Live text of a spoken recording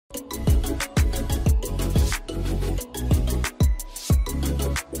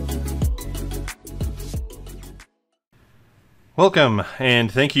Welcome,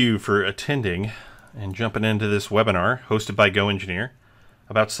 and thank you for attending and jumping into this webinar hosted by GoEngineer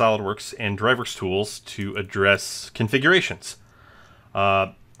about SolidWorks and DriveWorks tools to address configurations.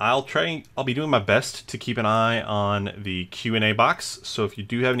 I'll be doing my best to keep an eye on the Q&A box, so if you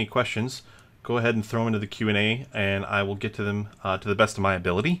do have any questions, go ahead and throw them into the Q&A and I will get to them to the best of my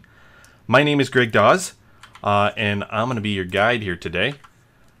ability. My name is Greg Dawes, and I'm going to be your guide here today.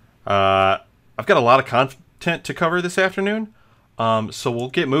 I've got a lot of content to cover this afternoon. So we'll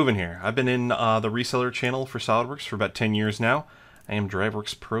get moving here. I've been in the reseller channel for SolidWorks for about 10 years now. I am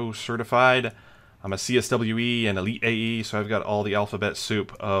DriveWorks Pro certified. I'm a CSWE and Elite AE, so I've got all the alphabet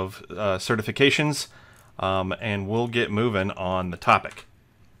soup of certifications, and we'll get moving on the topic.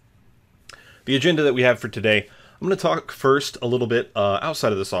 The agenda that we have for today, I'm going to talk first a little bit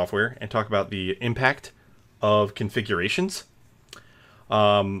outside of the software and talk about the impact of configurations.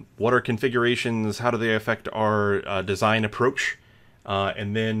 What are configurations? How do they affect our design approach?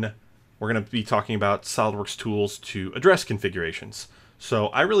 And then we're going to be talking about SolidWorks tools to address configurations. So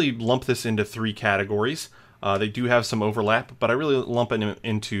I really lump this into three categories. They do have some overlap, but I really lump it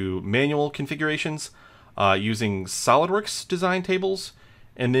into manual configurations, using SolidWorks design tables,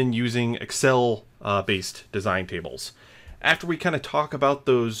 and then using Excel-based design tables. After we kind of talk about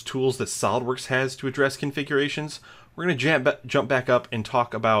those tools that SolidWorks has to address configurations, we're going to jump back up and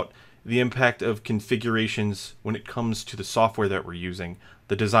talk about the impact of configurations when it comes to the software that we're using,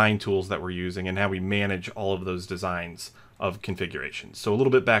 the design tools that we're using, and how we manage all of those designs of configurations. So a little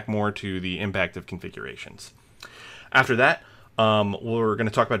bit back more to the impact of configurations. After that, we're going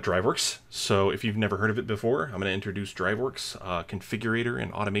to talk about DriveWorks. So if you've never heard of it before, I'm going to introduce DriveWorks, configurator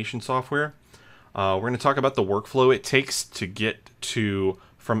and automation software. We're going to talk about the workflow it takes to get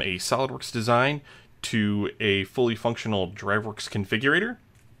from a SolidWorks design to a fully functional DriveWorks configurator.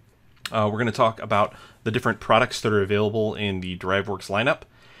 We're going to talk about the different products that are available in the DriveWorks lineup,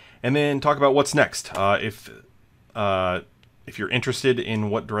 and then talk about what's next. If you're interested in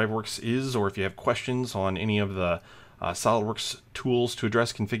what DriveWorks is, or if you have questions on any of the SolidWorks tools to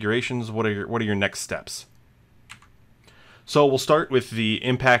address configurations, what are your next steps? So we'll start with the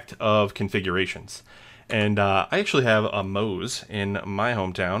impact of configurations. And I actually have a Moe's in my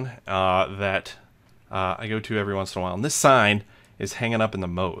hometown that I go to every once in a while. And this sign is hanging up in the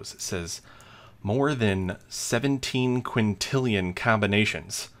Moe's. It says, more than 17 quintillion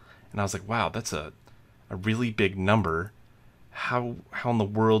combinations. And I was like, wow, that's a really big number. How in the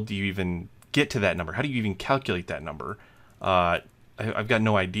world do you even get to that number? How do you even calculate that number? I've got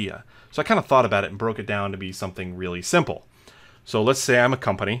no idea. So I kind of thought about it and broke it down to be something really simple. So let's say I'm a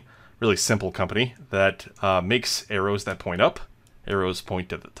company, really simple company, that makes arrows that point up, arrows point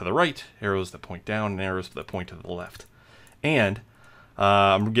to the right, arrows that point down, and arrows that point to the left. And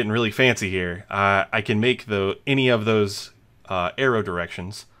I'm getting really fancy here. I can make any of those arrow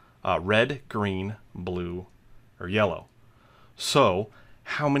directions red, green, blue, or yellow. So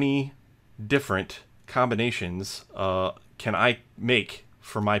how many different combinations can I make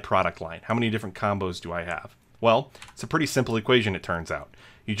for my product line? How many different combos do I have? Well, it's a pretty simple equation, it turns out.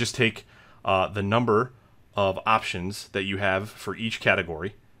 You just take the number of options that you have for each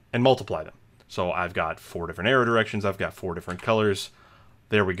category and multiply them. So I've got 4 different arrow directions, I've got 4 different colors.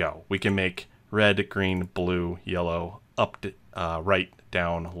 There we go. We can make red, green, blue, yellow, up, right,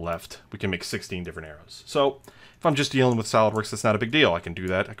 down, left. We can make 16 different arrows. So if I'm just dealing with SolidWorks, that's not a big deal. I can do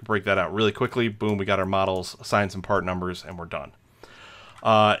that. I can break that out really quickly. Boom, we got our models, assign some part numbers, and we're done.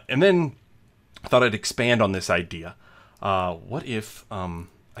 And then I thought I'd expand on this idea. What if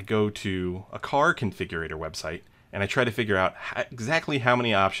I go to a car configurator website and I try to figure out exactly how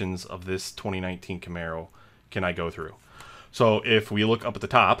many options of this 2019 Camaro can I go through? So if we look up at the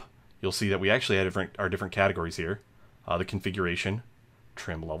top, you'll see that we actually have our different categories here. The configuration,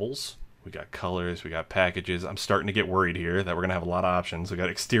 trim levels, we got colors, we got packages. I'm starting to get worried here that we're going to have a lot of options. We got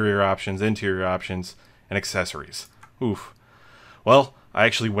exterior options, interior options, and accessories. Oof. Well, I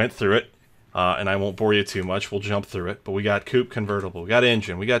actually went through it, and I won't bore you too much. We'll jump through it. But we got coupe convertible, we got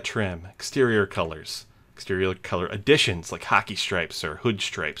engine, we got trim, exterior colors, exterior color additions like hockey stripes or hood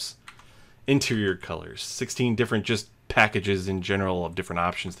stripes, interior colors, 16 different just packages in general of different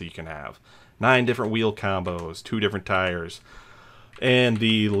options that you can have, 9 different wheel combos, 2 different tires, and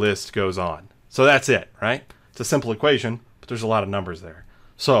the list goes on. So that's it, right? It's a simple equation, but there's a lot of numbers there.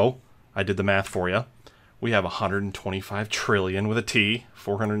 So I did the math for you. We have 125 trillion with a T,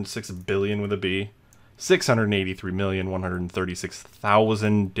 406 billion with a B,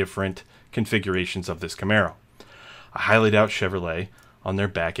 683,136,000 different configurations of this Camaro. I highly doubt Chevrolet on their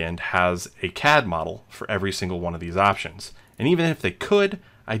back end has a CAD model for every single one of these options. And even if they could,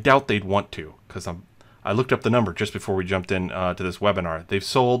 I doubt they'd want to, because I looked up the number just before we jumped in to this webinar. They've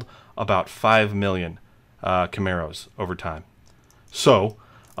sold about 5 million Camaros over time. So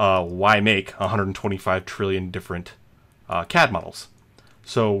why make 125 trillion different CAD models?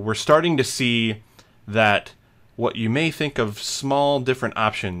 So we're starting to see that what you may think of small different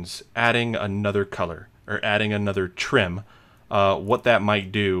options, adding another color or adding another trim, what that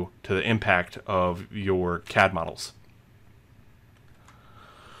might do to the impact of your CAD models.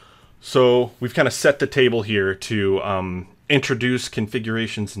 So we've kind of set the table here to introduce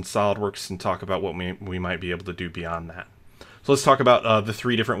configurations in SOLIDWORKS and talk about what we might be able to do beyond that. So let's talk about the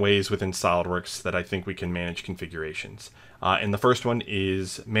 3 different ways within SOLIDWORKS that I think we can manage configurations. And the first one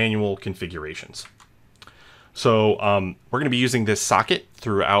is manual configurations. So we're going to be using this socket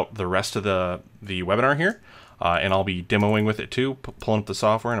throughout the rest of the webinar here, and I'll be demoing with it too, pulling up the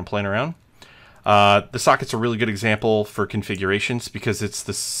software and I'm playing around. The socket's a really good example for configurations because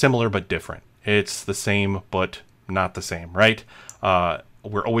it's similar but different. It's the same but not the same, right?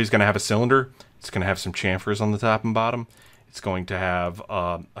 We're always going to have a cylinder. It's going to have some chamfers on the top and bottom. It's going to have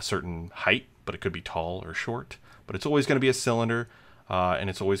a certain height, but it could be tall or short. But it's always going to be a cylinder, and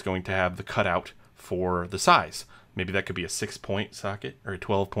it's always going to have the cutout for the size. Maybe that could be a 6-point socket or a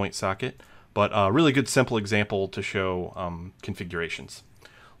 12-point socket, but a really good simple example to show configurations.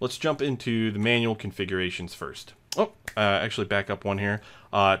 Let's jump into the manual configurations first. Actually back up one here.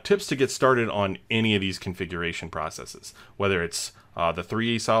 Tips to get started on any of these configuration processes, whether it's the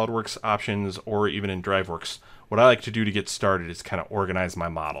 3 SOLIDWORKS options or even in DriveWorks. What I like to do to get started is kind of organize my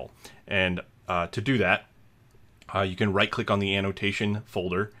model. And to do that, you can right-click on the annotation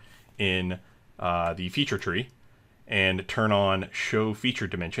folder in the feature tree and turn on Show Feature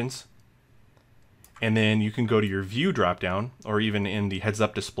Dimensions. And then you can go to your View dropdown, or even in the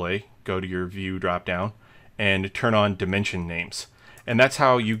heads-up display, go to your View dropdown and turn on Dimension Names. And that's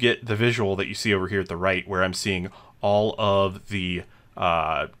how you get the visual that you see over here at the right, where I'm seeing all of the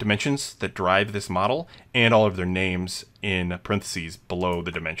dimensions that drive this model and all of their names in parentheses below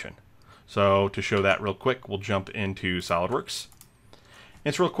the dimension. So to show that real quick, we'll jump into SOLIDWORKS.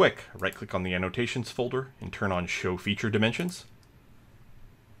 It's real quick. Right-click on the Annotations folder and turn on Show Feature Dimensions.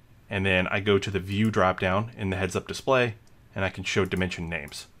 And then I go to the View dropdown in the heads-up display, and I can show dimension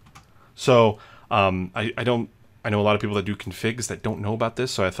names. So I know a lot of people that do configs that don't know about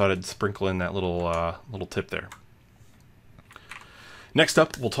this, so I thought I'd sprinkle in that little tip there. Next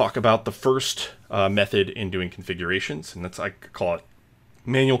up, we'll talk about the first method in doing configurations, and I call it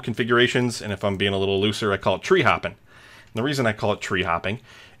manual configurations, and if I'm being a little looser, I call it tree hopping. And the reason I call it tree hopping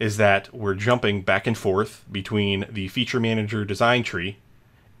is that we're jumping back and forth between the Feature Manager design tree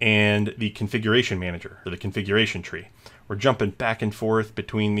and the configuration manager, or the configuration tree. We're jumping back and forth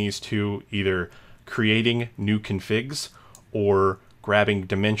between these two, either creating new configs or grabbing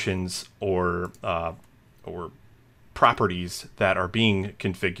dimensions or properties that are being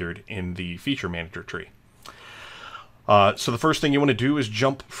configured in the feature manager tree. So the first thing you want to do is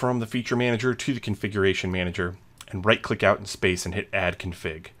jump from the feature manager to the configuration manager and right-click out in space and hit Add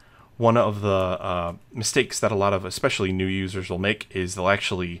Config. One of the mistakes that a lot of, especially new users, will make is they'll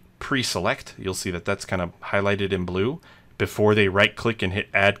actually pre-select. You'll see that that's kind of highlighted in blue before they right-click and hit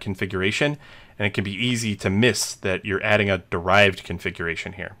Add Configuration, and it can be easy to miss that you're adding a derived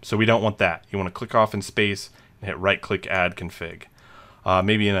configuration here. So we don't want that. You want to click off in space and hit right-click Add Config.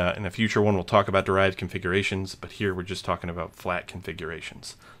 Maybe in a future one we'll talk about derived configurations, but here we're just talking about flat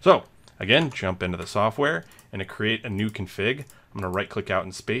configurations. So again, jump into the software and to create a new config, I'm going to right-click out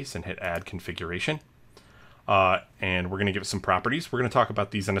in space and hit Add Configuration. And we're going to give it some properties. We're going to talk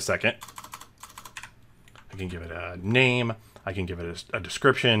about these in a second. I can give it a name. I can give it a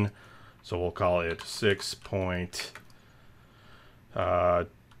description. So we'll call it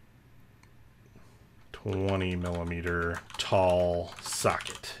 20 millimeter tall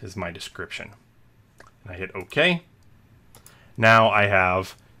socket is my description. And I hit OK. Now I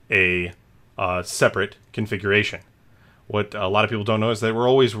have a separate configuration. What a lot of people don't know is that we're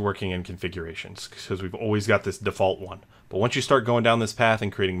always working in configurations because we've always got this default one. But once you start going down this path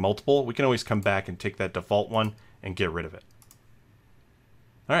and creating multiple, we can always come back and take that default one and get rid of it.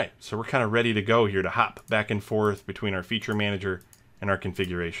 All right, so we're kind of ready to go here to hop back and forth between our feature manager and our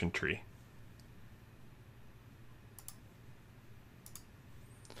configuration tree.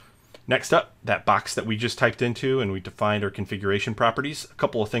 Next up, that box that we just typed into and we defined our configuration properties. A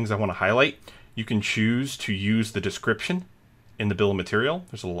couple of things I want to highlight. You can choose to use the description in the bill of material.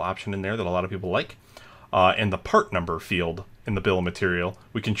 There's a little option in there that a lot of people like. And the part number field in the bill of material,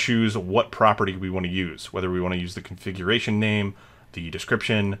 we can choose what property we want to use, whether we want to use the configuration name, the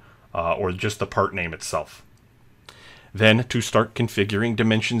description, or just the part name itself. Then to start configuring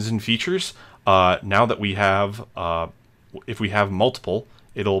dimensions and features, Now that we have, if we have multiple,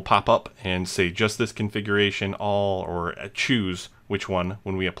 it'll pop up and say just this configuration, all, or choose which one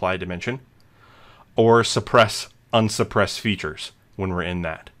when we apply dimension, or suppress unsuppressed features when we're in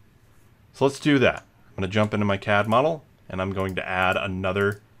that. So let's do that. I'm going to jump into my CAD model, and I'm going to add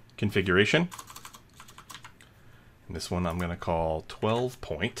another configuration. And this one I'm going to call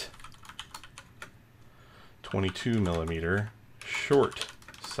 12-point 22mm short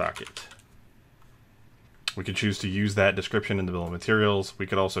socket. We could choose to use that description in the bill of materials. We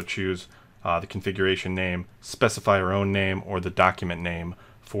could also choose the configuration name, specify our own name, or the document name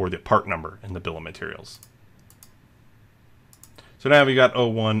for the part number in the bill of materials. So now we got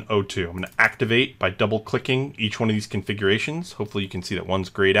 01, 02. I'm going to activate by double-clicking each one of these configurations. Hopefully you can see that one's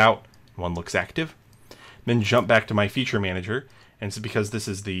grayed out, one looks active. Then jump back to my feature manager, and so because this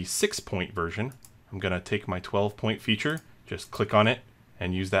is the 6-point version, I'm going to take my 12-point feature, just click on it,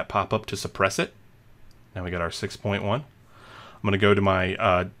 and use that pop-up to suppress it. Now we got our 6.1. I'm going to go to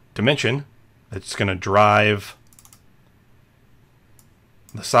my dimension. That's going to drive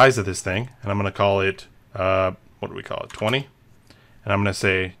the size of this thing, and I'm going to call it, what do we call it, 20? And I'm going to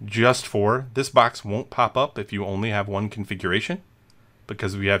say just for, this box won't pop up if you only have one configuration.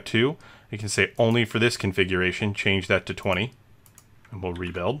 Because we have two, you can say only for this configuration, change that to 20, and we'll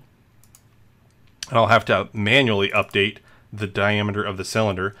rebuild. And I'll have to manually update the diameter of the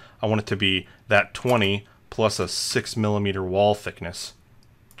cylinder. I want it to be that 20 plus a 6mm wall thickness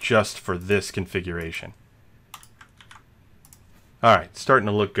just for this configuration. Alright, starting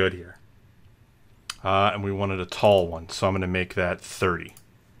to look good here. And we wanted a tall one, so I'm going to make that 30.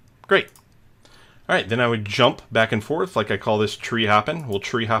 Great. Alright, then I would jump back and forth, like I call this tree hopping. We'll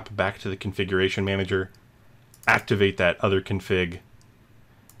tree hop back to the configuration manager, activate that other config,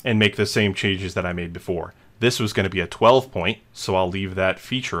 and make the same changes that I made before. This was going to be a 12-point, so I'll leave that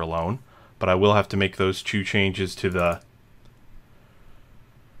feature alone, but I will have to make those two changes to the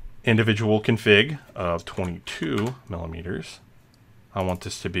individual config of 22mm. I want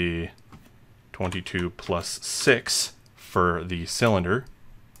this to be 22 plus 6 for the cylinder,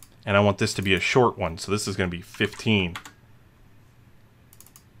 and I want this to be a short one, so this is going to be 15.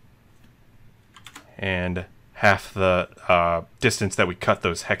 And half the distance that we cut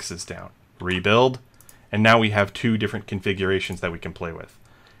those hexes down. Rebuild, and now we have two different configurations that we can play with.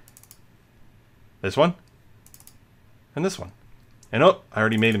 This one, and this one. And oh, I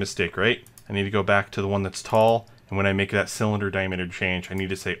already made a mistake, right? I need to go back to the one that's tall, and when I make that cylinder diameter change, I need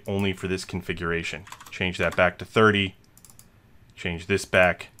to say only for this configuration. Change that back to 30, change this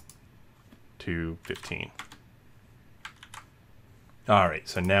back to 15. Alright,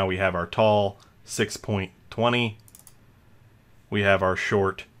 so now we have our tall 6.20. We have our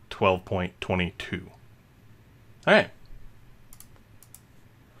short 12.22. Alright.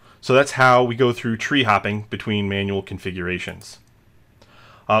 So that's how we go through tree hopping between manual configurations.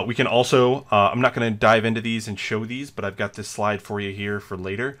 We can also, I'm not going to dive into these and show these, but I've got this slide for you here for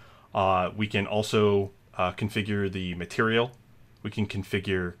later. We can also configure the material. We can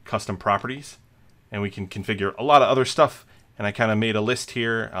configure custom properties, and we can configure a lot of other stuff. And I kind of made a list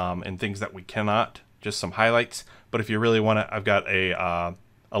here and things that we cannot, just some highlights. But if you really want to, I've got a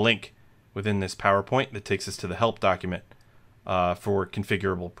link within this PowerPoint that takes us to the help document for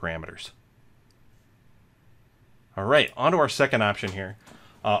configurable parameters. All right, on to our second option here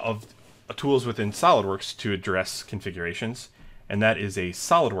of tools within SOLIDWORKS to address configurations, and that is a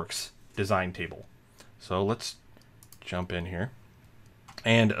SOLIDWORKS design table. So let's jump in here.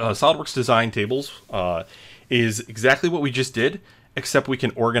 And SOLIDWORKS design tables is exactly what we just did, except we can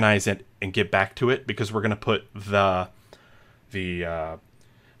organize it and get back to it because we're going to put the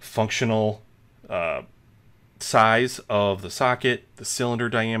functional size of the socket, the cylinder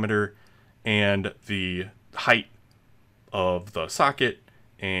diameter, and the height of the socket,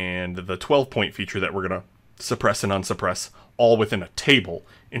 and the 12-point feature that we're going to suppress and unsuppress all within a table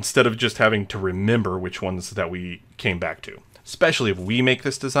instead of just having to remember which ones that we came back to. Especially if we make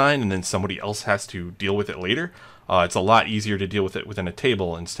this design and then somebody else has to deal with it later. It's a lot easier to deal with it within a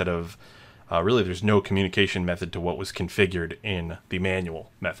table instead of really there's no communication method to what was configured in the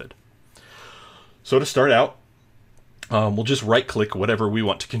manual method. So to start out, we'll just right-click whatever we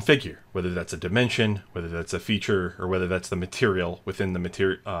want to configure, whether that's a dimension, whether that's a feature, or whether that's the material within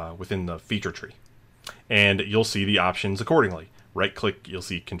the feature tree. And you'll see the options accordingly. Right-click, you'll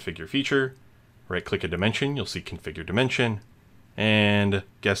see Configure Feature. Right-click a dimension, you'll see Configure Dimension. And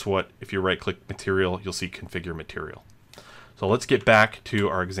guess what? If you right-click Material, you'll see Configure Material. So let's get back to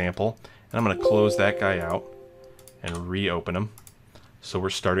our example. And I'm going to close that guy out and reopen him. So we're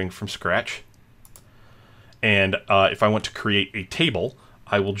starting from scratch. And if I want to create a table,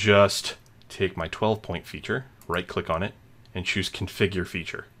 I will just take my 12-point feature, right-click on it, and choose Configure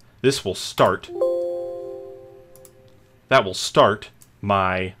Feature. This will start. That will start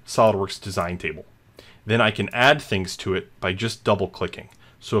my SOLIDWORKS design table. Then I can add things to it by just double-clicking.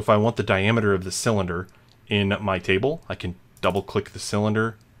 So if I want the diameter of the cylinder in my table, I can double-click the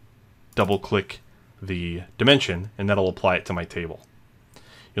cylinder, double-click the dimension, and that'll apply it to my table.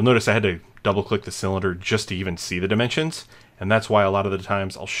 You'll notice I had to double-click the cylinder just to even see the dimensions, and that's why a lot of the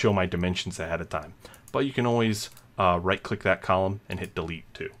times I'll show my dimensions ahead of time. But you can always right-click that column and hit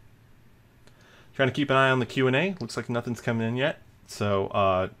delete too. Trying to keep an eye on the Q&A. Looks like nothing's coming in yet.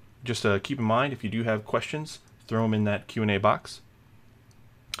 So just keep in mind, if you do have questions, throw them in that Q&A box.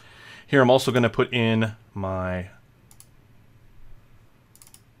 Here I'm also going to put in my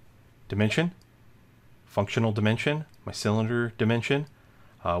dimension, functional dimension, my cylinder dimension,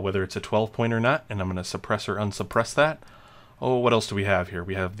 whether it's a 12-point or not, and I'm going to suppress or unsuppress that. Oh, what else do we have here?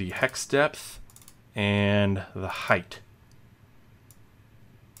 We have the hex depth and the height.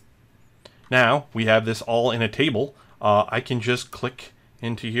 Now we have this all in a table. I can just click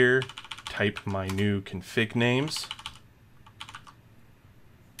into here, type my new config names,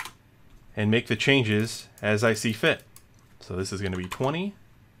 and make the changes as I see fit. So this is going to be 20.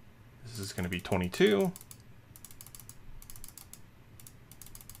 This is going to be 22.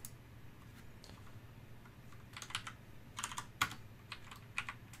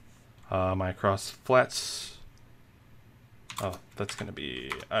 My cross flats. Oh, that's going to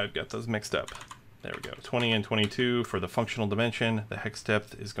be, I've got those mixed up. There we go. 20 and 22 for the functional dimension. The hex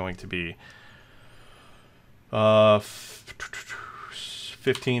depth is going to be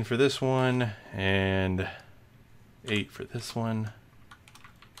 15 for this one and 8 for this one.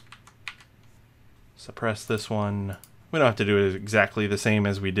 Suppress this one. We don't have to do it exactly the same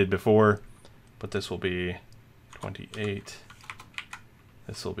as we did before, but this will be 28.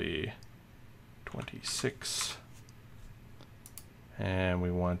 This will be 26. And we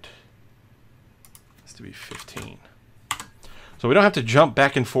want this to be 15. So we don't have to jump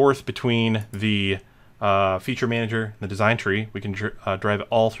back and forth between the feature manager and the design tree. We can drive it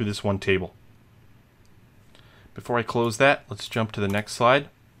all through this one table. Before I close that, let's jump to the next slide.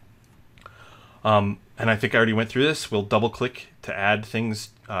 And I think I already went through this. We'll double click to add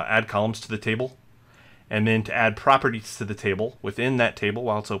things, add columns to the table. And then to add properties to the table, within that table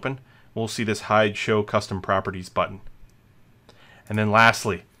while it's open, we'll see this Hide Show Custom Properties button. And then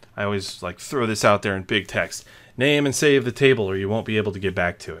lastly, I always like throw this out there in big text. Name and save the table or you won't be able to get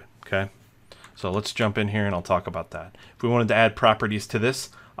back to it, okay? So let's jump in here and I'll talk about that. If we wanted to add properties to this,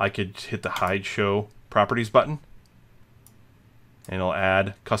 I could hit the Hide Show Properties button. And it'll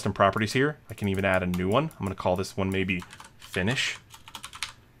add custom properties here. I can even add a new one. I'm going to call this one maybe Finish.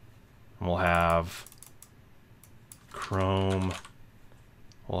 And we'll have Chrome.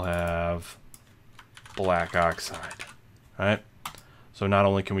 We'll have Black Oxide. All right. So not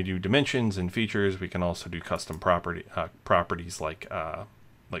only can we do dimensions and features, we can also do custom properties like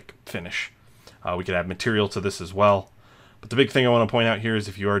Finish. We could add material to this as well. But the big thing I want to point out here is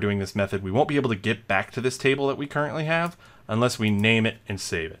if you are doing this method, we won't be able to get back to this table that we currently have unless we name it and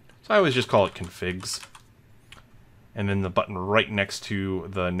save it. So I always just call it configs. And then the button right next to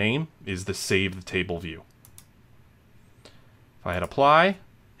the name is the Save the Table view. If I hit apply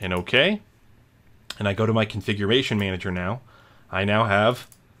and OK, and I go to my configuration manager now, I now have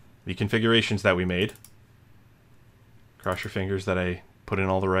the configurations that we made. Cross your fingers that I put in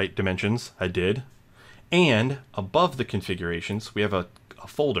all the right dimensions. I did. And above the configurations, we have a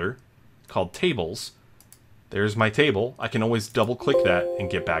folder called Tables. There's my table. I can always double click that and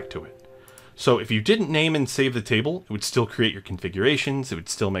get back to it. So if you didn't name and save the table, it would still create your configurations. It would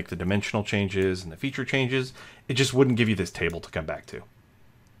still make the dimensional changes and the feature changes. It just wouldn't give you this table to come back to.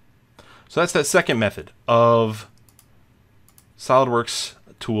 So that's that second method of SOLIDWORKS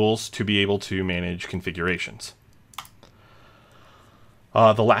tools to be able to manage configurations.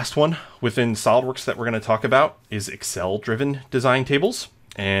 The last one within SOLIDWORKS that we're going to talk about is Excel-driven design tables.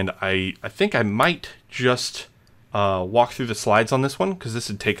 And I think I might just walk through the slides on this one because this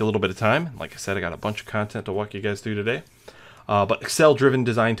would take a little bit of time. Like I said, I got a bunch of content to walk you guys through today. But Excel-driven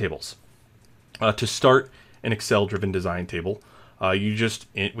design tables. To start an Excel-driven design table, you just,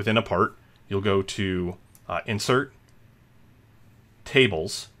 within a part, you'll go to Insert,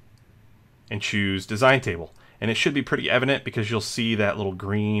 Tables, and choose Design Table. And it should be pretty evident because you'll see that little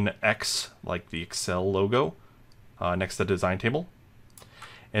green X, like the Excel logo, next to the design table.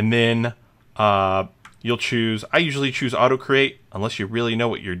 And then you'll choose, I usually choose Auto Create, unless you really know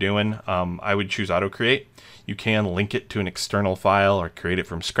what you're doing. I would choose Auto Create. You can link it to an external file or create it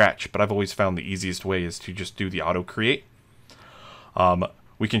from scratch, but I've always found the easiest way is to just do the Auto Create.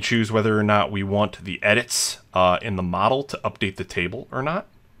 We can choose whether or not we want the edits in the model to update the table or not,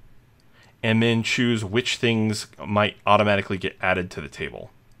 and then choose which things might automatically get added to the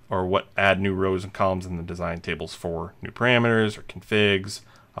table, or what add new rows and columns in the design tables for new parameters or configs.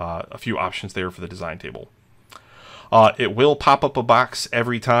 A few options there for the design table. It will pop up a box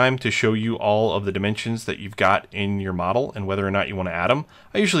every time to show you all of the dimensions that you've got in your model and whether or not you want to add them.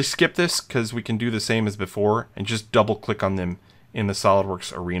 I usually skip this because we can do the same as before and just double click on them in the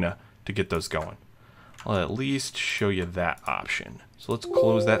SOLIDWORKS arena to get those going. I'll at least show you that option. So let's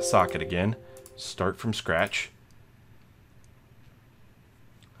close that socket again, start from scratch.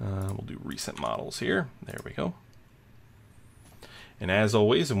 We'll do recent models here. There we go. And as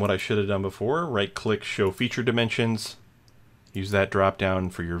always, and what I should have done before, right click show feature dimensions. Use that drop down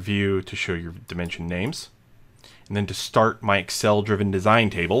for your view to show your dimension names. And then to start my Excel driven design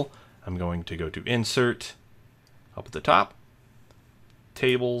table, I'm going to go to insert, up at the top,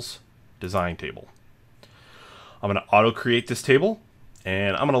 tables, design table. I'm going to auto create this table,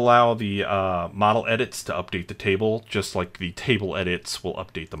 and I'm going to allow the model edits to update the table just like the table edits will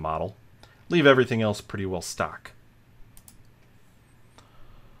update the model. Leave everything else pretty well stock.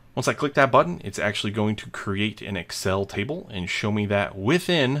 Once I click that button, it's actually going to create an Excel table and show me that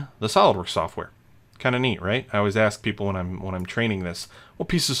within the SOLIDWORKS software. Kind of neat, right? I always ask people when I'm training this, what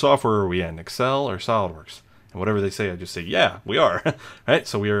piece of software are we in, Excel or SOLIDWORKS? And whatever they say, I just say, yeah, we are. Right?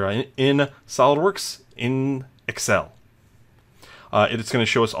 So we are in SOLIDWORKS in Excel. It's going to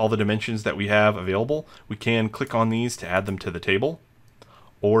show us all the dimensions that we have available. We can click on these to add them to the table.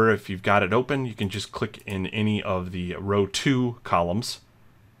 Or if you've got it open, you can just click in any of the row 2 columns.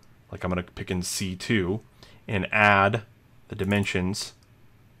 Like I'm going to pick in C2 and add the dimensions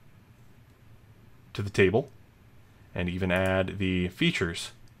to the table and even add the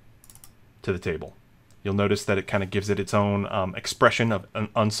features to the table. You'll notice that it kind of gives it its own expression of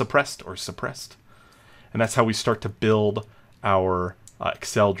unsuppressed or suppressed. And that's how we start to build our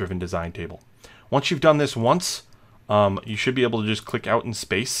Excel-driven design table. Once you've done this once, you should be able to just click out in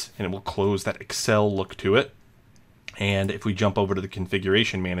space and it will close that Excel look to it. And if we jump over to the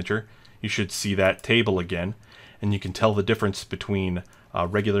configuration manager, you should see that table again, and you can tell the difference between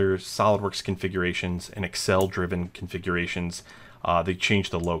regular SOLIDWORKS configurations and Excel-driven configurations. They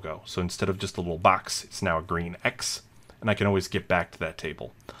changed the logo, so instead of just a little box, it's now a green X, and I can always get back to that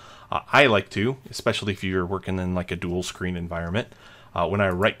table. I like to, especially if you're working in like a dual screen environment, when I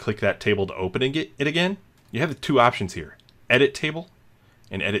right-click that table to open it again, you have the two options here: Edit Table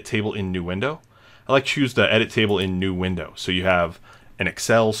and Edit Table in New Window. I like to choose the Edit Table in New Window. So you have an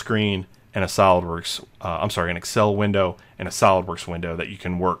Excel screen and a SOLIDWORKS, an Excel window and a SOLIDWORKS window that you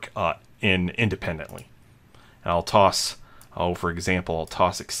can work in independently. And I'll toss, for example, I'll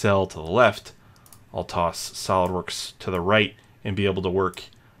toss Excel to the left, I'll toss SOLIDWORKS to the right, and be able to work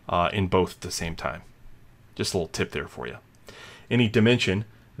in both at the same time. Just a little tip there for you. Any dimension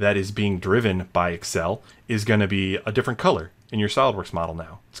that is being driven by Excel is going to be a different color in your SOLIDWORKS model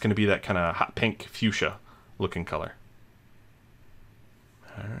now. It's going to be that kind of hot pink fuchsia looking color.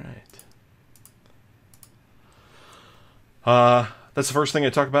 All right. That's the first thing I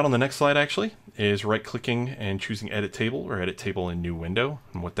talk about on the next slide, actually, is right-clicking and choosing Edit Table or Edit Table in New Window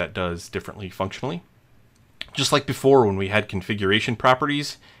and what that does differently functionally. Just like before when we had configuration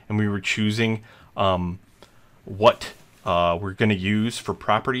properties and we were choosing what we're going to use for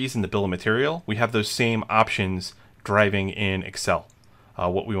properties in the bill of material, we have those same options driving in Excel.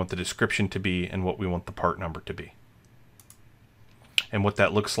 What we want the description to be and what we want the part number to be. And what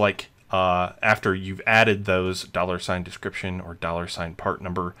that looks like after you've added those $ description or $ part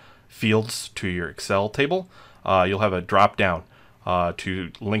number fields to your Excel table, you'll have a drop down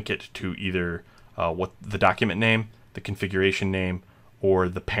to link it to either what the document name, the configuration name, or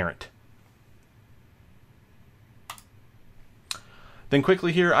the parent. Then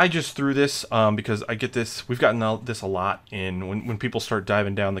quickly here, I just threw this because I get this, we've gotten this a lot in when people start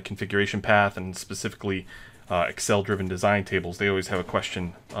diving down the configuration path, and specifically Excel-driven design tables, they always have a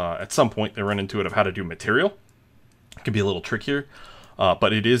question at some point they run into it of how to do material. It can be a little trickier,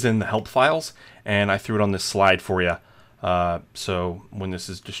 but it is in the help files, and I threw it on this slide for you. So when this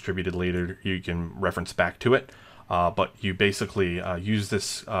is distributed later, you can reference back to it. But you basically use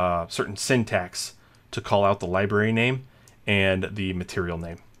this certain syntax to call out the library name and the material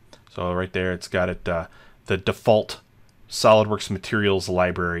name. So right there, it's got it. The default SOLIDWORKS materials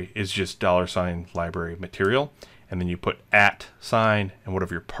library is just $ library material, and then you put @ sign and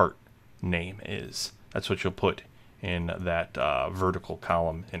whatever your part name is. That's what you'll put in that vertical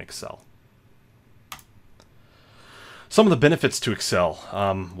column in Excel. Some of the benefits to Excel.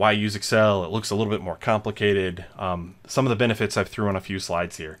 Why use Excel? It looks a little bit more complicated. Some of the benefits I've threw on a few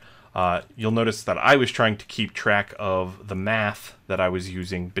slides here. You'll notice that I was trying to keep track of the math that I was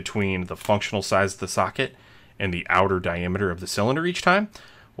using between the functional size of the socket and the outer diameter of the cylinder each time.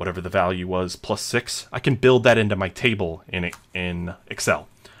 Whatever the value was, plus 6, I can build that into my table in Excel.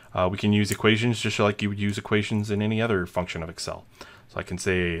 We can use equations just like you would use equations in any other function of Excel. So I can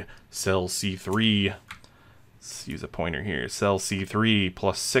say cell C3, let's use a pointer here, cell C3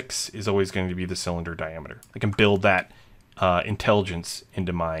 plus 6 is always going to be the cylinder diameter. I can build that intelligence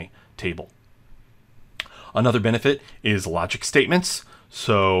into my table. Another benefit is logic statements.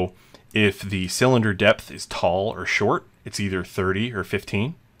 So if the cylinder depth is tall or short, it's either 30 or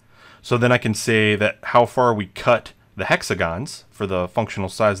 15. So then I can say that how far we cut the hexagons for the functional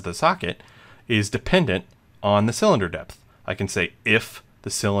size of the socket is dependent on the cylinder depth. I can say if the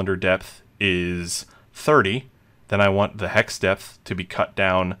cylinder depth is 30, then I want the hex depth to be cut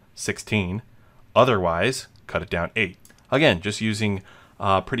down 16. Otherwise, cut it down 8. Again, just using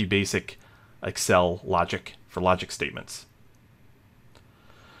pretty basic Excel logic for logic statements.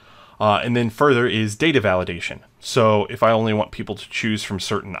 And then further is data validation. So if I only want people to choose from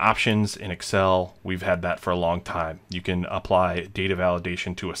certain options in Excel, we've had that for a long time. You can apply data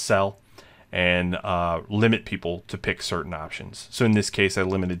validation to a cell and limit people to pick certain options. So in this case, I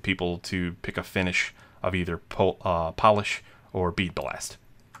limited people to pick a finish of either polish or bead blast.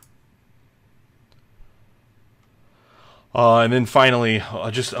 And then finally,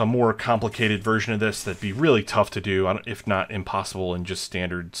 just a more complicated version of this that'd be really tough to do, if not impossible in just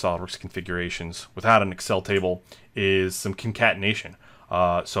standard SOLIDWORKS configurations without an Excel table, is some concatenation.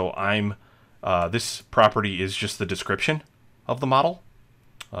 So this property is just the description of the model,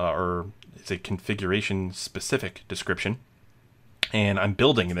 or it's a configuration-specific description. And I'm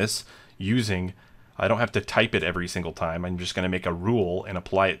building this using, I don't have to type it every single time. I'm just going to make a rule and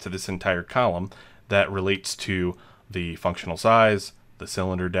apply it to this entire column that relates to the functional size, the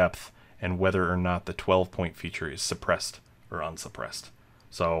cylinder depth, and whether or not the 12-point feature is suppressed or unsuppressed.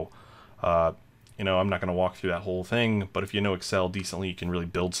 So, I'm not going to walk through that whole thing, but if you know Excel decently, you can really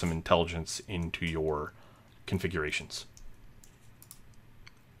build some intelligence into your configurations.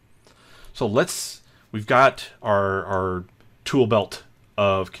 So we've got our tool belt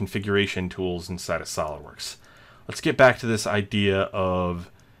of configuration tools inside of SOLIDWORKS. Let's get back to this idea of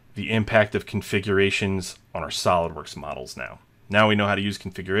the impact of configurations on our SOLIDWORKS models now. Now we know how to use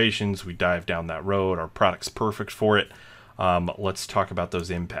configurations. We dive down that road. Our product's perfect for it. Let's talk about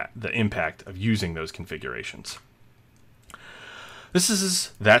the impact of using those configurations. This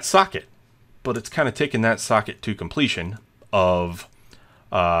is that socket, but it's kind of taken that socket to completion of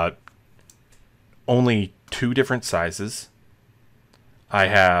only 2 different sizes. I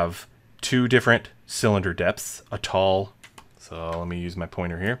have 2 different cylinder depths, a tall. So let me use my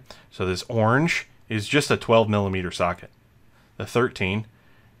pointer here. So this orange is just a 12mm socket. The 13,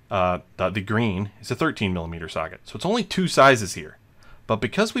 the green is a 13mm socket. So it's only 2 sizes here. But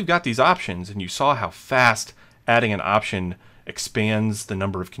because we've got these options, and you saw how fast adding an option expands the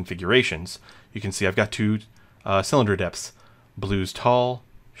number of configurations, you can see I've got 2 cylinder depths. Blue's tall,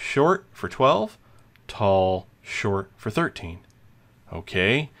 short for 12, tall, short for 13.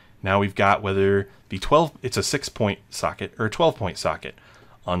 Okay. Now we've got whether the 12, it's a 6-point socket or a 12-point socket.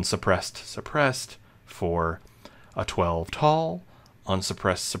 Unsuppressed, suppressed for a 12 tall.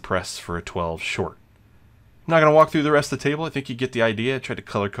 Unsuppressed, suppressed for a 12 short. I'm not going to walk through the rest of the table. I think you get the idea. I tried to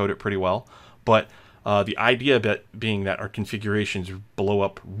color code it pretty well. But the idea being that our configurations blow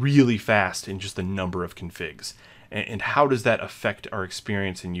up really fast in just the number of configs. And how does that affect our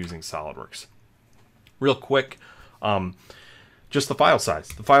experience in using SOLIDWORKS? Real quick, just the file size.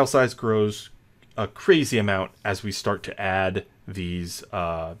 The file size grows a crazy amount as we start to add these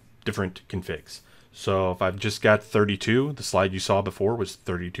different configs. So if I've just got 32, the slide you saw before was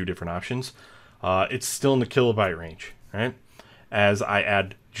 32 different options. It's still in the kilobyte range, right? As I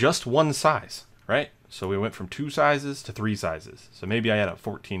add just one size, right? So we went from 2 sizes to 3 sizes. So maybe I add a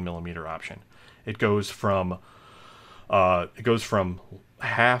 14mm option. It goes from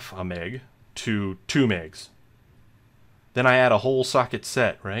half a meg to 2 megs. Then I add a whole socket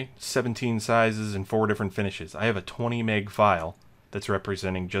set, right? 17 sizes and 4 different finishes. I have a 20 meg file that's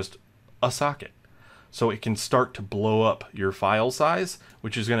representing just a socket. So it can start to blow up your file size,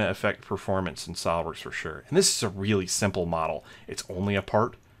 which is going to affect performance in SOLIDWORKS for sure. And this is a really simple model. It's only a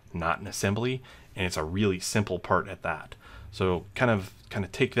part, not an assembly, and it's a really simple part at that. So kind of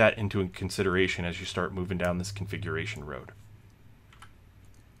take that into consideration as you start moving down this configuration road.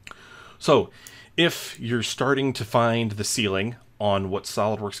 So if you're starting to find the ceiling on what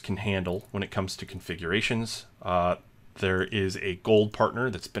SOLIDWORKS can handle when it comes to configurations, there is a gold partner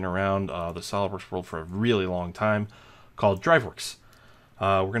that's been around the SOLIDWORKS world for a really long time called DriveWorks.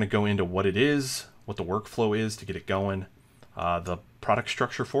 We're going to go into what it is, what the workflow is to get it going, the product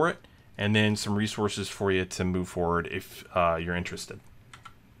structure for it, and then some resources for you to move forward if you're interested.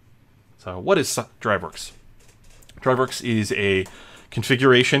 So what is DriveWorks? DriveWorks is a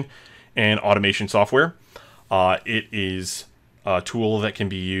configuration and automation software. It is a tool that can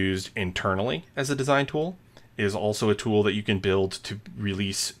be used internally as a design tool. It is also a tool that you can build to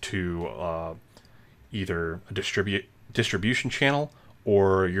release to either a distribution channel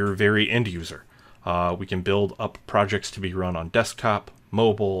or your very end user. We can build up projects to be run on desktop,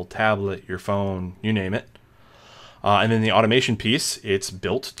 mobile, tablet, your phone, you name it. And then the automation piece, it's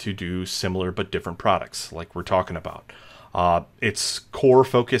built to do similar but different products like we're talking about. Its core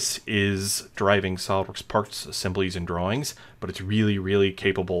focus is driving SOLIDWORKS parts, assemblies, and drawings, but it's really, really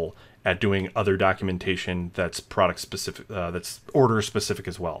capable at doing other documentation that's product specific, that's order specific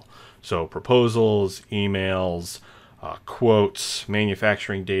as well. So proposals, emails, quotes,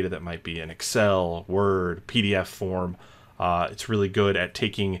 manufacturing data that might be in Excel, Word, PDF form. It's really good at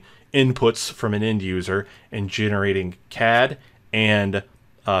taking inputs from an end user and generating CAD and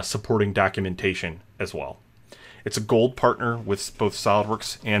supporting documentation as well. It's a gold partner with both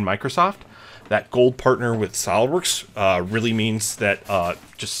SOLIDWORKS and Microsoft. That gold partner with SOLIDWORKS really means that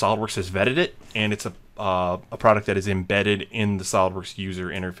just SOLIDWORKS has vetted it, and it's a product that is embedded in the SOLIDWORKS user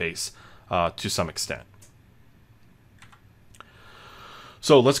interface to some extent.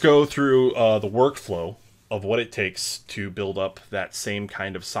 So let's go through the workflow of what it takes to build up that same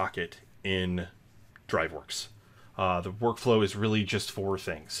kind of socket in DriveWorks. The workflow is really just 4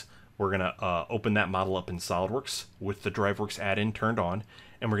 things. We're going to open that model up in SOLIDWORKS with the DriveWorks add-in turned on,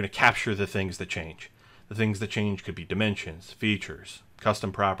 and we're going to capture the things that change. The things that change could be dimensions, features,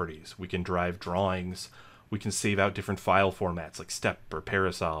 custom properties. We can drive drawings. We can save out different file formats like step or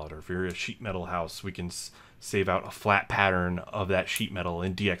parasolid, or if you're a sheet metal house, we can save out a flat pattern of that sheet metal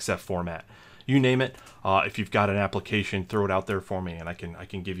in DXF format. You name it. If you've got an application, throw it out there for me, and I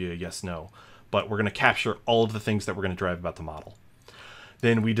can give you a yes/no. But we're going to capture all of the things that we're going to drive about the model.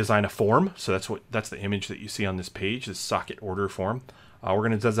 Then we design a form. So that's the image that you see on this page, this socket order form. We're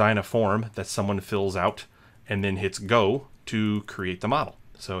going to design a form that someone fills out and then hits go to create the model.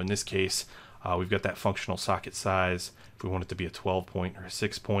 So in this case, we've got that functional socket size. If we want it to be a 12 point or a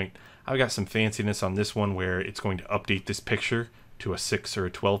 6 point, I've got some fanciness on this one where it's going to update this picture to a 6 or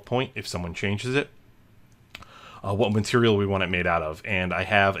a 12 point if someone changes it. What material we want it made out of, and I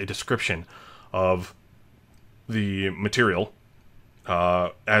have a description of the material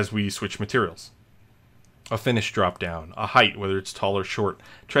as we switch materials. A finish drop down, a height, whether it's tall or short.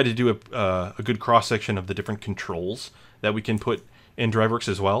 Try to do a good cross section of the different controls that we can put in DriveWorks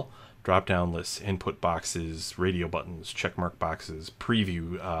as well. Drop down lists, input boxes, radio buttons, checkmark boxes,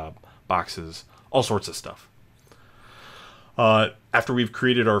 preview boxes, all sorts of stuff. After we've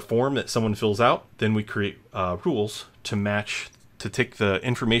created our form that someone fills out, then we create rules to take the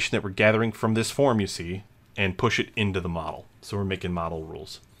information that we're gathering from this form you see and push it into the model. So we're making model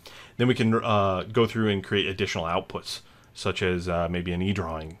rules. Then we can go through and create additional outputs, such as maybe an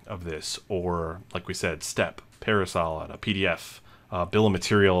e-drawing of this, or like we said, step, parasolid, a PDF, bill of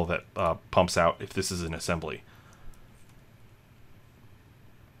material that pumps out if this is an assembly.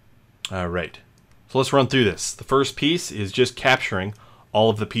 All right, so let's run through this. The first piece is just capturing all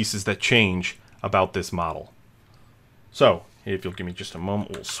of the pieces that change about this model. So if you'll give me just a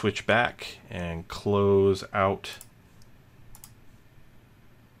moment, we'll switch back and close out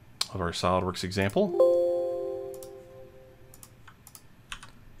of our SOLIDWORKS example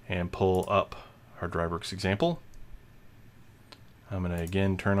and pull up our DriveWorks example. I'm going to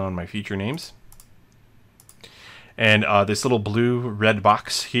again turn on my feature names. And this little blue red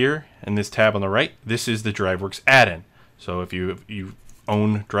box here and this tab on the right, this is the DriveWorks add-in. So if you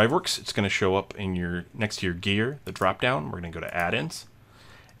own DriveWorks, it's going to show up in your next to your gear, the drop down. We're going to go to add-ins,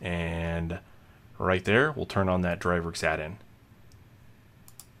 and right there we'll turn on that DriveWorks add-in.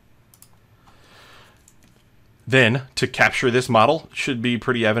 Then to capture this model, it should be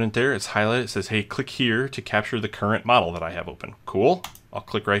pretty evident there. It's highlighted. It says, hey, click here to capture the current model that I have open. Cool. I'll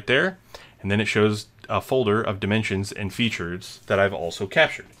click right there, and then it shows a folder of dimensions and features that I've also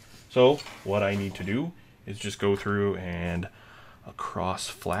captured. So what I need to do is just go through and across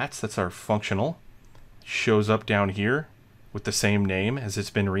flats, that's our functional, shows up down here with the same name as it's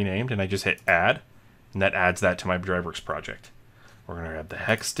been renamed, and I just hit add, and that adds that to my DriveWorks project. We're going to grab the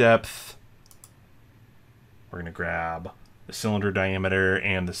hex depth, we're going to grab the cylinder diameter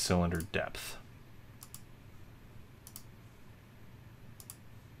and the cylinder depth.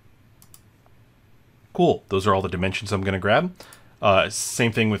 Cool. Those are all the dimensions I'm going to grab.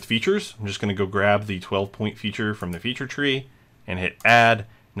 Same thing with features. I'm just going to go grab the 12-point feature from the feature tree and hit add,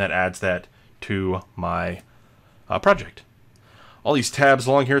 and that adds that to my project. All these tabs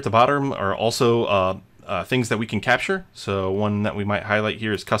along here at the bottom are also things that we can capture. So one that we might highlight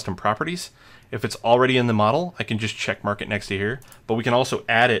here is custom properties. If it's already in the model, I can just check mark it next to here, but we can also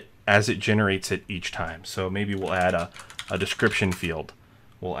add it as it generates it each time. So maybe we'll add a description field.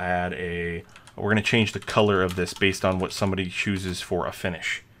 We'll add we're going to change the color of this based on what somebody chooses for a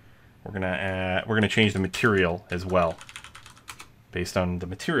finish. We're going to change the material as well based on the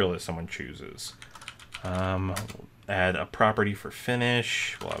material that someone chooses. We'll add a property for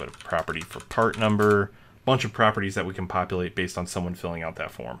finish. We'll have a property for part number. A bunch of properties that we can populate based on someone filling out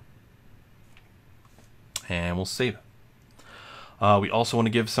that form. And we'll save it. We also want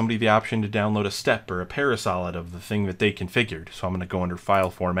to give somebody the option to download a step or a parasolid of the thing that they configured. So I'm going to go under File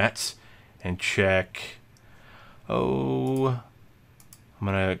Formats and check, I'm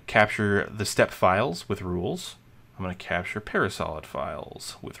going to capture the step files with rules. I'm going to capture parasolid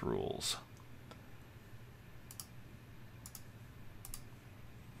files with rules.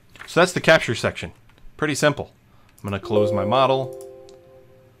 So that's the capture section. Pretty simple. I'm going to close my model.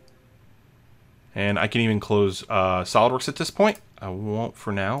 And I can even close SOLIDWORKS at this point. I won't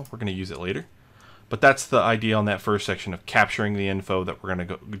for now. We're going to use it later. But that's the idea on that first section of capturing the info that we're going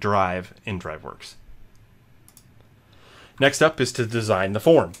to go drive in DriveWorks. Next up is to design the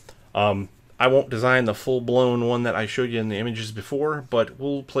form. I won't design the full-blown one that I showed you in the images before, but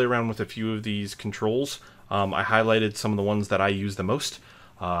we'll play around with a few of these controls. I highlighted some of the ones that I use the most.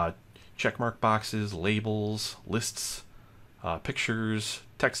 Checkmark boxes, labels, lists, pictures,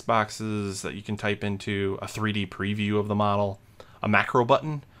 text boxes that you can type into, a 3D preview of the model, a macro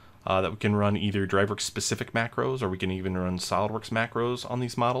button that we can run either DriveWorks specific macros, or we can even run SOLIDWORKS macros on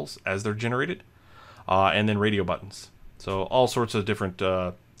these models as they're generated, and then radio buttons. So all sorts of different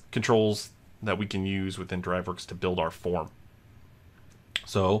controls that we can use within DriveWorks to build our form.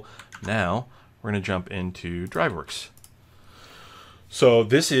 So now we're going to jump into DriveWorks. So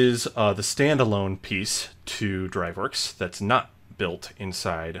this is the standalone piece to DriveWorks that's not built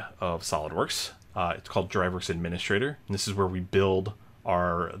inside of SOLIDWORKS. It's called DriveWorks Administrator, and this is where we build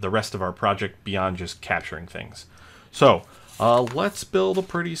the rest of our project beyond just capturing things. So let's build a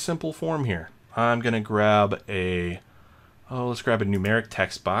pretty simple form here. I'm going to grab let's grab a numeric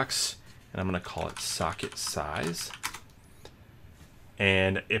text box, and I'm going to call it socket size.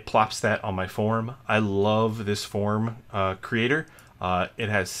 And it plops that on my form. I love this form creator. It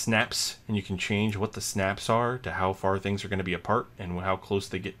has snaps, and you can change what the snaps are to how far things are going to be apart and how close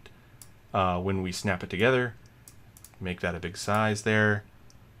they get when we snap it together. Make that a big size there.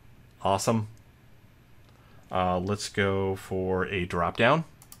 Awesome. Let's go for a drop down.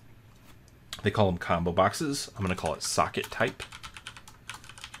 They call them combo boxes. I'm going to call it socket type.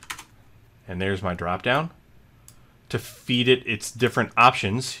 And there's my drop down. To feed it its different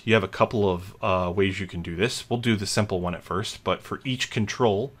options, you have a couple of ways you can do this. We'll do the simple one at first, but for each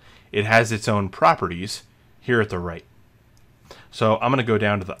control, it has its own properties here at the right. So I'm going to go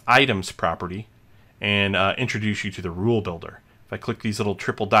down to the items property and introduce you to the rule builder. If I click these little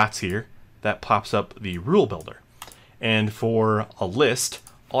triple dots here, that pops up the rule builder. And for a list,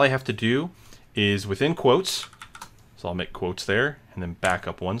 all I have to do is within quotes, so I'll make quotes there and then back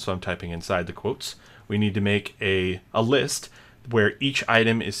up one, so I'm typing inside the quotes. We need to make a list where each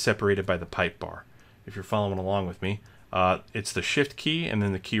item is separated by the pipe bar. If you're following along with me, it's the shift key and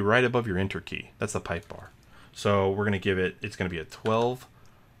then the key right above your enter key. That's the pipe bar. So we're going to give it, it's going to be a 12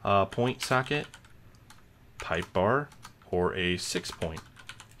 point socket, pipe bar, or a 6-point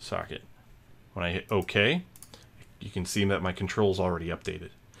socket. When I hit OK, you can see that my control is already updated.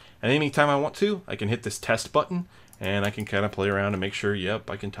 And anytime I want to, I can hit this test button and I can kind of play around and make sure, yep,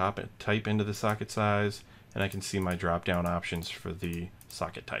 I can type into the socket size, and I can see my drop down options for the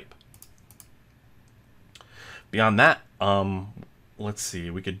socket type. Beyond that, let's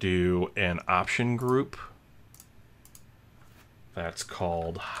see, we could do an option group that's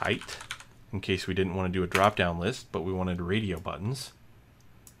called height, in case we didn't want to do a drop down list, but we wanted radio buttons.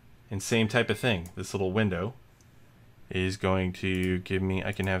 And same type of thing, this little window is going to give me,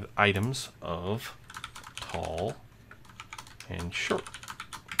 I can have items of tall and short.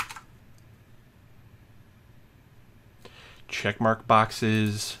 Checkmark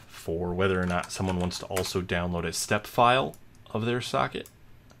boxes for whether or not someone wants to also download a step file of their socket.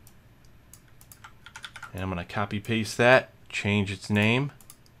 And I'm going to copy paste that, change its name.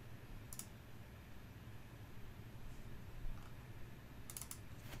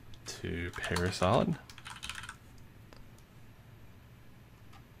 To parasolid.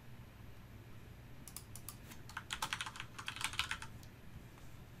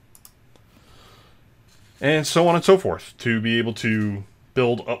 and so on and so forth, to be able to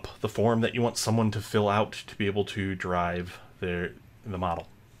build up the form that you want someone to fill out to be able to drive the model.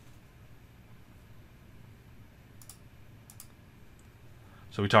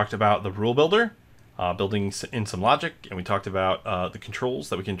 So we talked about the rule builder, building in some logic, and we talked about the controls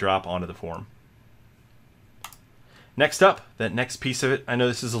that we can drop onto the form. Next up, that next piece of it, I know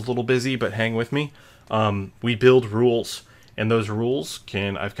this is a little busy, but hang with me. We build rules, and those rules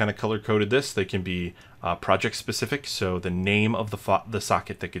I've kind of color-coded this. They can be project specific, so the name of the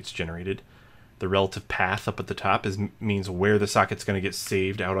socket that gets generated. The relative path up at the top means where the socket's going to get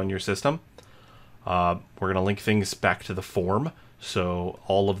saved out on your system. We're going to link things back to the form, so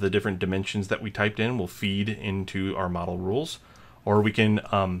all of the different dimensions that we typed in will feed into our model rules. Or we can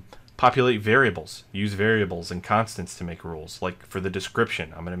populate variables, use variables and constants to make rules. Like for the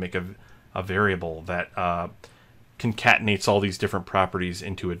description, I'm going to make a variable that concatenates all these different properties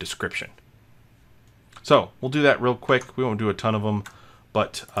into a description. So we'll do that real quick. We won't do a ton of them,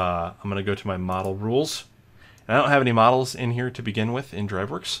 but I'm going to go to my model rules. And I don't have any models in here to begin with in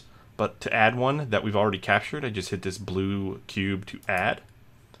DriveWorks, but to add one that we've already captured, I just hit this blue cube to add.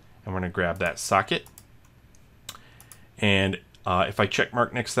 And we're going to grab that socket. And if I check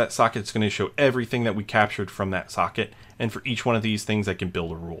mark next to that socket, it's going to show everything that we captured from that socket. And for each one of these things, I can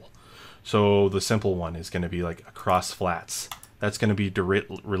build a rule. So the simple one is going to be like across flats. That's going to be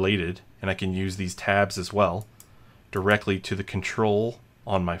related, and I can use these tabs as well directly to the control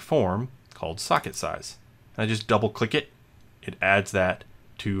on my form called socket size. And I just double click it. It adds that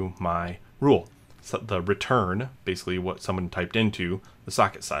to my rule. So the return, basically what someone typed into the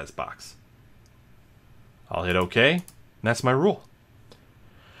socket size box. I'll hit OK, and that's my rule.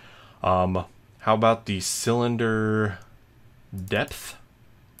 How about the cylinder depth?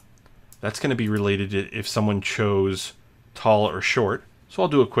 That's going to be related to if someone chose tall or short. So I'll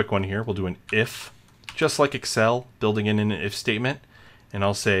do a quick one here. We'll do an if, just like Excel, building in an if statement. And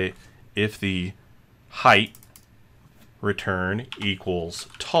I'll say if the height return equals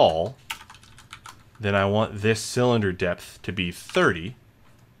tall, then I want this cylinder depth to be 30.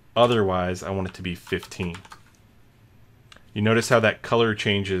 Otherwise, I want it to be 15. You notice how that color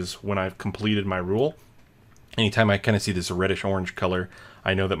changes when I've completed my rule. Anytime I kind of see this reddish orange color,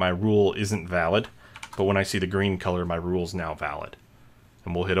 I know that my rule isn't valid. But when I see the green color, my rule is now valid.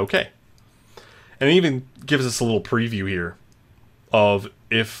 And we'll hit OK. And it even gives us a little preview here of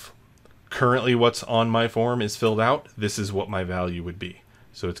if currently what's on my form is filled out, this is what my value would be.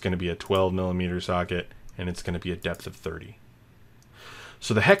 So it's going to be a 12mm socket, and it's going to be a depth of 30.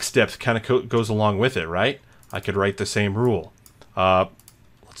 So the hex depth kind of goes along with it, right? I could write the same rule.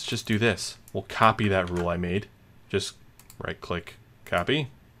 Let's just do this. We'll copy that rule I made. Just right-click, copy,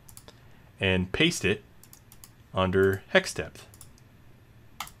 and paste it under hex depth.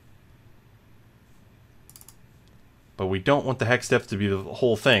 But we don't want the hex depth to be the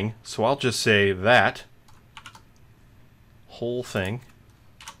whole thing, so I'll just say that whole thing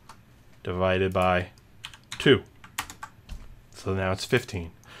divided by 2. So now it's 15.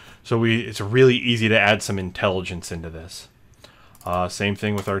 So it's really easy to add some intelligence into this. Same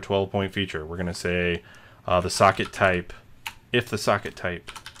thing with our 12-point feature. We're going to say the socket type, if the socket type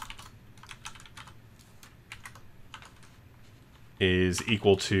is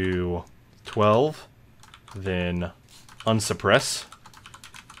equal to 12, then unsuppress,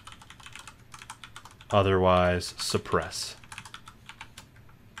 otherwise suppress.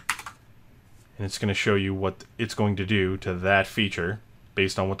 And it's going to show you what it's going to do to that feature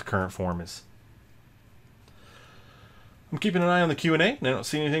based on what the current form is. I'm keeping an eye on the Q&A, and I don't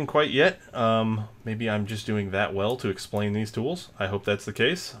see anything quite yet. Maybe I'm just doing that well to explain these tools. I hope that's the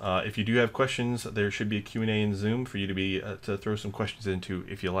case. If you do have questions, there should be a Q&A in Zoom for you to be to throw some questions into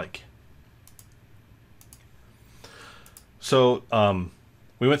if you like. So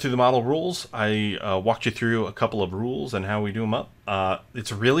we went through the model rules. I walked you through a couple of rules and how we do them up.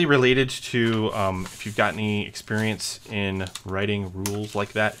 It's really related to if you've got any experience in writing rules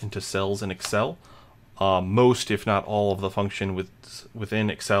like that into cells in Excel. Most, if not all, of the function within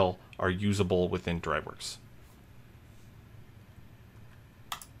Excel are usable within DriveWorks.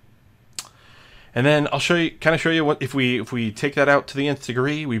 And then I'll show you what if we take that out to the nth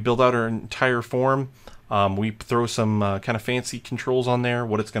degree, we build out our entire form. We throw some kind of fancy controls on there,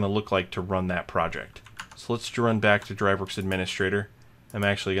 what it's going to look like to run that project. So let's run back to DriveWorks Administrator. I'm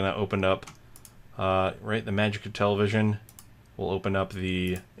actually going to open up the magic of television. We'll open up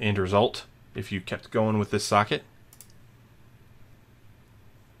the end result if you kept going with this socket.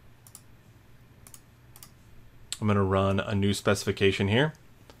 I'm going to run a new specification here.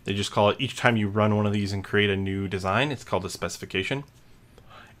 They just call it, each time you run one of these and create a new design, it's called a specification.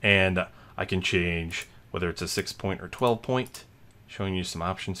 And I can change whether it's a 6-point or 12-point, showing you some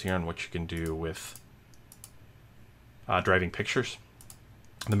options here on what you can do with driving pictures.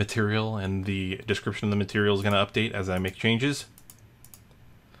 The material and the description of the material is going to update as I make changes,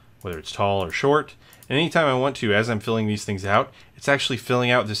 whether it's tall or short. And anytime I want to, as I'm filling these things out, it's actually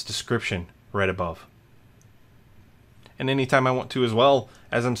filling out this description right above. And anytime I want to as well,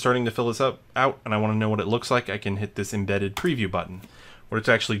 as I'm starting to fill this out and I want to know what it looks like, I can hit this embedded preview button. What it's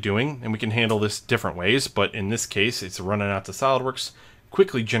actually doing, and we can handle this different ways, but in this case, it's running out to SOLIDWORKS,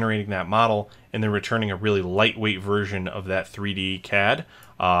 quickly generating that model, and then returning a really lightweight version of that 3D CAD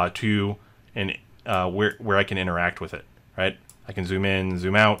to where I can interact with it, right? I can zoom in,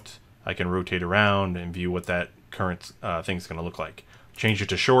 zoom out, I can rotate around and view what that current thing's going to look like. Change it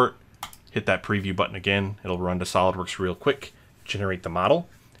to short, hit that preview button again, it'll run to SOLIDWORKS real quick, generate the model,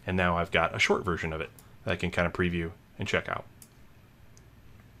 and now I've got a short version of it that I can kind of preview and check out.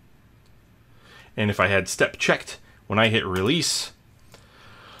 And if I had step checked, when I hit release,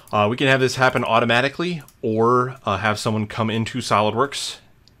 we can have this happen automatically, or have someone come into SOLIDWORKS,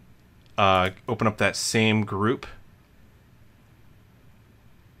 open up that same group,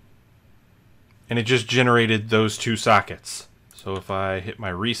 and it just generated those two sockets. So if I hit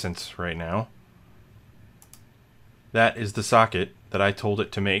my recents right now, that is the socket that I told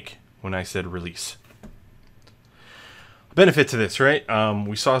it to make when I said release. Benefit to this, right?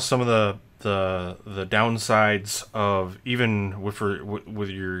 We saw some of the downsides of, even with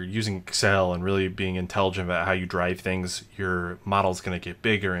you're using Excel and really being intelligent about how you drive things, your model's going to get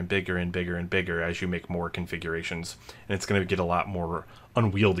bigger and bigger and bigger and bigger as you make more configurations, and it's going to get a lot more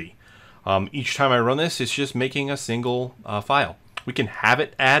unwieldy. Each time I run this, it's just making a single file. We can have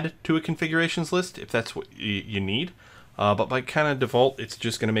it add to a configurations list if that's what you need, but by kind of default, it's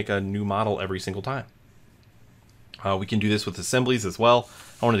just going to make a new model every single time. We can do this with assemblies as well.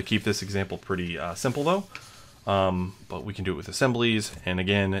 I wanted to keep this example pretty simple though, but we can do it with assemblies, and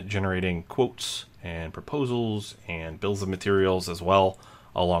again, generating quotes and proposals and bills of materials as well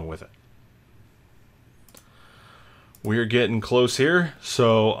along with it. We're getting close here,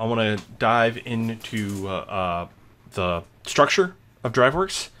 so I want to dive into the structure of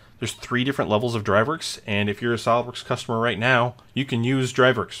DriveWorks. There's 3 different levels of DriveWorks, and if you're a SOLIDWORKS customer right now, you can use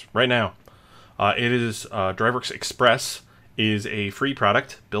DriveWorks right now. It is DriveWorks Express is a free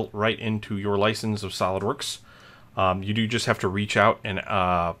product built right into your license of SOLIDWORKS. You do just have to reach out and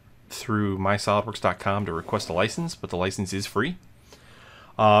through mysolidworks.com to request a license, but the license is free.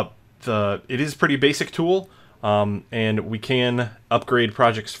 It is a pretty basic tool, and we can upgrade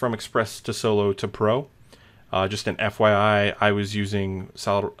projects from Express to Solo to Pro. Just an FYI, I was using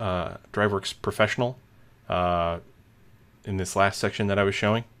DriveWorks Professional in this last section that I was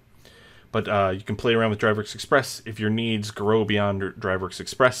showing. But you can play around with DriveWorks Express. If your needs grow beyond DriveWorks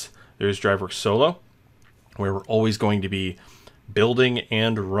Express, there's DriveWorks Solo, where we're always going to be building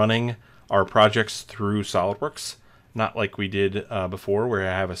and running our projects through SOLIDWORks, not like we did before, where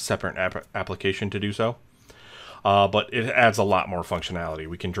I have a separate application to do so. But it adds a lot more functionality.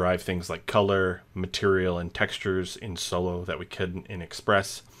 We can drive things like color, material, and textures in Solo that we couldn't in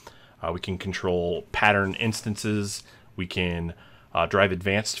Express. We can control pattern instances. We can drive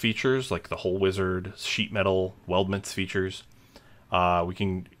advanced features like the hole wizard, sheet metal, weldments features. We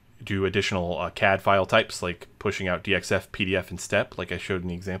can do additional CAD file types like pushing out DXF, PDF, and STEP like I showed in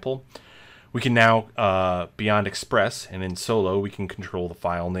the example. We can now, beyond Express and in Solo, we can control the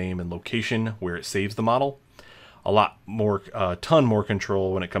file name and location where it saves the model. A lot more, ton more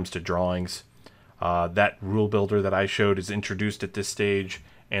control when it comes to drawings. That rule builder that I showed is introduced at this stage,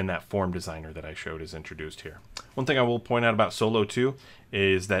 and that form designer that I showed is introduced here. One thing I will point out about Solo too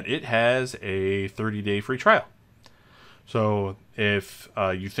is that it has a 30-day free trial. So if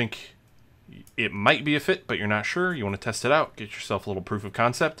you think it might be a fit, but you're not sure, you want to test it out, get yourself a little proof of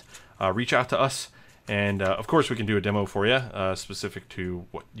concept, reach out to us. And of course, we can do a demo for you specific to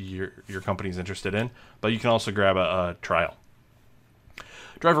what your company's interested in, but you can also grab a trial.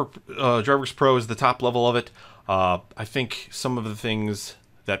 DriveWorks Pro is the top level of it. I think some of the things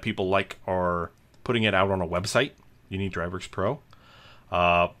that people like are putting it out on a website. You need DriveWorks Pro.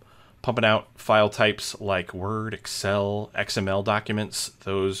 Pumping out file types like Word, Excel, XML documents,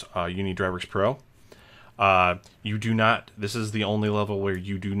 those you need DriveWorks Pro. You do not, this is the only level where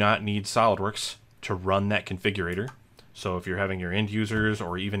you do not need SOLIDWORKS to run that configurator. So if you're having your end users,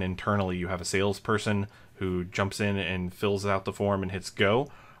 or even internally you have a salesperson who jumps in and fills out the form and hits go,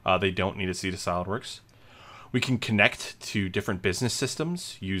 they don't need to see the SOLIDWORKS. We can connect to different business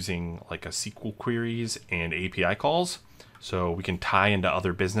systems using like a SQL queries and API calls. So we can tie into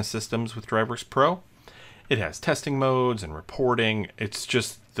other business systems with DriveWorks Pro. It has testing modes and reporting. It's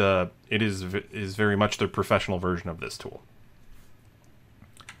just it is very much the professional version of this tool.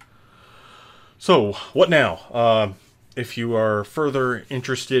 So what now? If you are further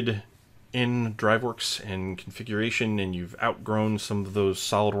interested in DriveWorks and configuration, and you've outgrown some of those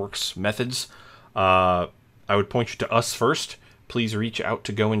SolidWorks methods, I would point you to us first. Please reach out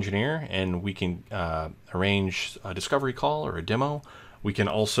to GoEngineer, and we can arrange a discovery call or a demo. We can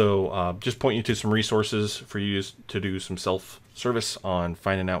also just point you to some resources for you to do some self-service on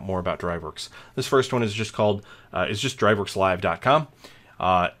finding out more about DriveWorks. This first one is just called, it's just DriveWorksLive.com.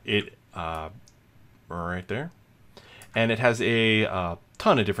 Right there. And it has a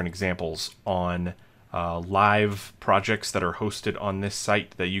ton of different examples on live projects that are hosted on this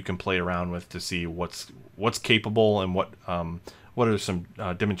site that you can play around with to see what's capable and what are some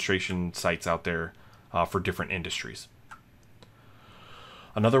demonstration sites out there for different industries.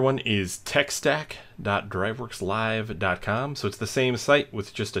 Another one is techstack.driveworkslive.com. So it's the same site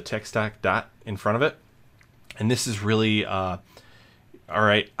with just a techstack dot in front of it. And this is really all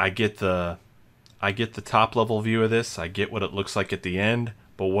right. I get the top level view of this. I get what it looks like at the end,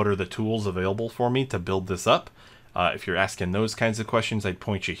 but what are the tools available for me to build this up? If you're asking those kinds of questions, I'd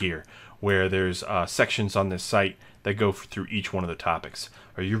point you here, where there's sections on this site that go through each one of the topics.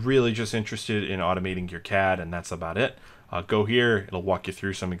 Are you really just interested in automating your CAD and that's about it? Go here. It'll walk you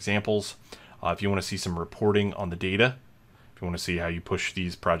through some examples. If you want to see some reporting on the data, if you want to see how you push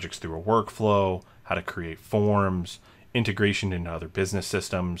these projects through a workflow, how to create forms, integration into other business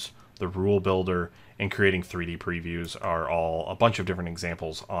systems, the rule builder, and creating 3D previews are all a bunch of different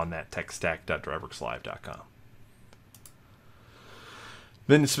examples on that techstack.driveworkslive.com.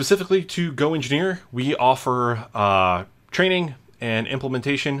 Then specifically to GoEngineer, we offer training and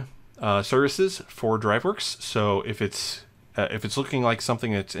implementation services for DriveWorks. So if it's looking like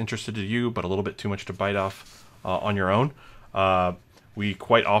something that's interested to you but a little bit too much to bite off on your own, we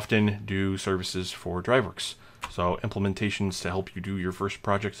quite often do services for DriveWorks. So implementations to help you do your first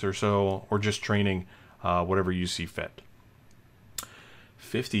projects or so, or just training, whatever you see fit.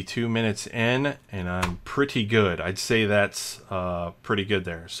 52 minutes in, and I'm pretty good. I'd say that's pretty good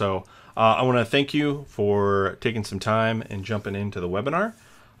there. So I want to thank you for taking some time and jumping into the webinar.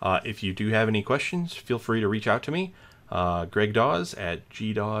 If you do have any questions, feel free to reach out to me, Greg Dawes at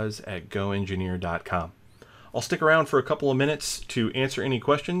gdawes@goengineer.com. I'll stick around for a couple of minutes to answer any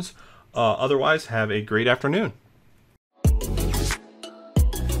questions. Otherwise, have a great afternoon.